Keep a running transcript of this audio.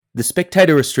The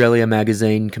Spectator Australia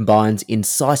magazine combines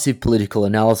incisive political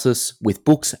analysis with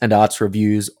books and arts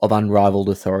reviews of unrivaled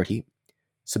authority.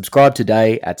 Subscribe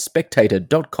today at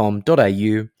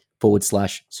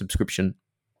spectator.com.au/subscription.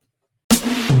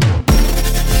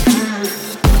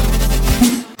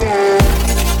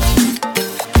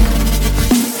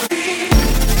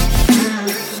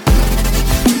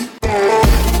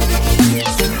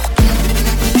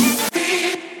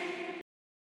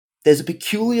 There's a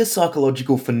peculiar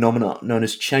psychological phenomenon known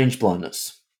as change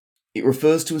blindness. It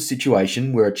refers to a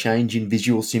situation where a change in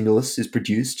visual stimulus is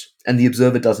produced and the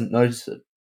observer doesn't notice it.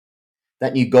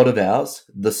 That new god of ours,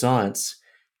 the science,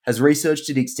 has researched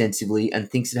it extensively and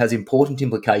thinks it has important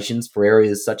implications for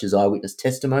areas such as eyewitness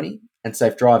testimony and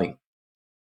safe driving.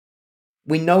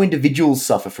 We know individuals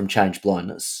suffer from change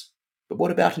blindness, but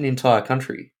what about an entire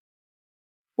country?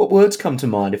 What words come to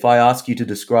mind if I ask you to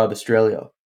describe Australia?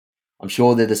 I'm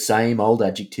sure they're the same old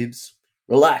adjectives.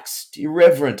 Relaxed,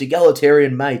 irreverent,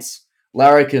 egalitarian mates,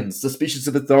 larrikins, suspicious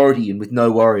of authority and with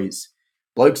no worries,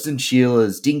 blokes and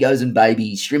Sheilas, dingoes and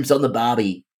babies, shrimps on the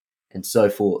barbie, and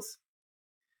so forth.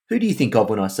 Who do you think of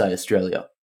when I say Australia?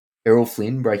 Errol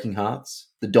Flynn breaking hearts,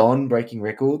 the Don breaking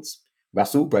records,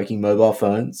 Russell breaking mobile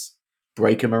phones,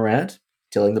 Breaker Morant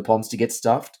telling the ponds to get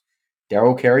stuffed,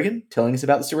 Daryl Kerrigan telling us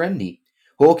about the Serenity,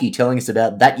 Hawkey telling us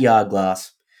about that yard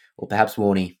glass, or perhaps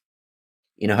Warney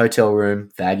in a hotel room,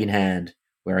 fag in hand,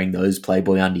 wearing those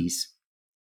Playboy undies.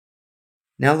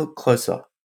 Now look closer.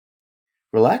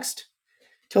 Relaxed?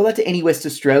 Tell that to any West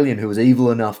Australian who was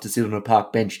evil enough to sit on a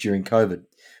park bench during COVID,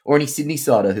 or any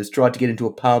Sydney-sider who's tried to get into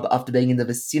a pub after being in the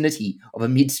vicinity of a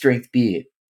mid-strength beer.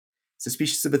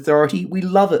 Suspicious of authority? We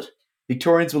love it.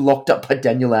 Victorians were locked up by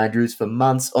Daniel Andrews for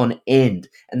months on end,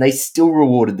 and they still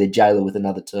rewarded their jailer with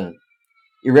another term.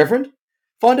 Irreverent?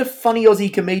 Find a funny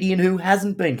Aussie comedian who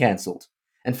hasn't been cancelled.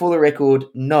 And for the record,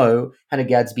 no, Hannah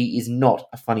Gadsby is not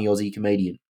a funny Aussie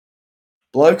comedian.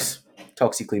 Blokes,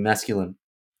 toxically masculine.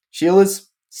 Sheilas,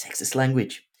 sexist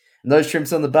language. And those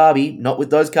shrimps on the barbie, not with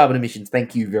those carbon emissions,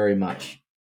 thank you very much.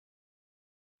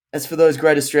 As for those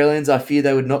great Australians, I fear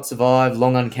they would not survive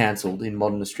long uncancelled in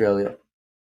modern Australia.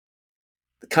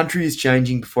 The country is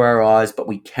changing before our eyes, but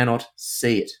we cannot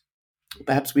see it.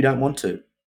 Perhaps we don't want to.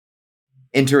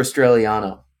 Enter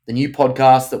Australiana, the new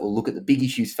podcast that will look at the big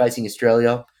issues facing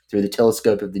Australia through the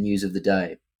telescope of the news of the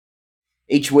day.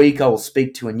 Each week I will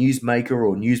speak to a newsmaker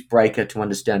or newsbreaker to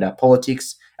understand our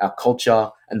politics, our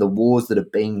culture, and the wars that are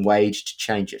being waged to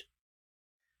change it.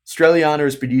 Australiana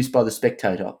is produced by The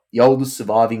Spectator, the oldest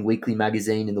surviving weekly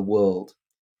magazine in the world.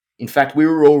 In fact, we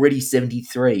were already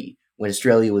 73 when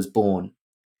Australia was born.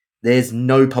 There's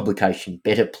no publication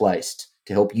better placed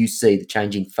to help you see the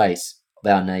changing face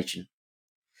of our nation.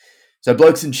 So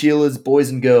blokes and Sheilas, boys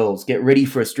and girls, get ready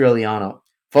for Australiana.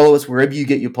 Follow us wherever you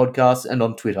get your podcasts and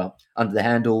on Twitter under the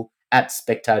handle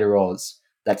 @SpectatorOz.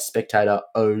 That's Spectator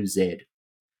OZ.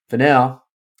 For now,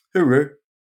 hooroo.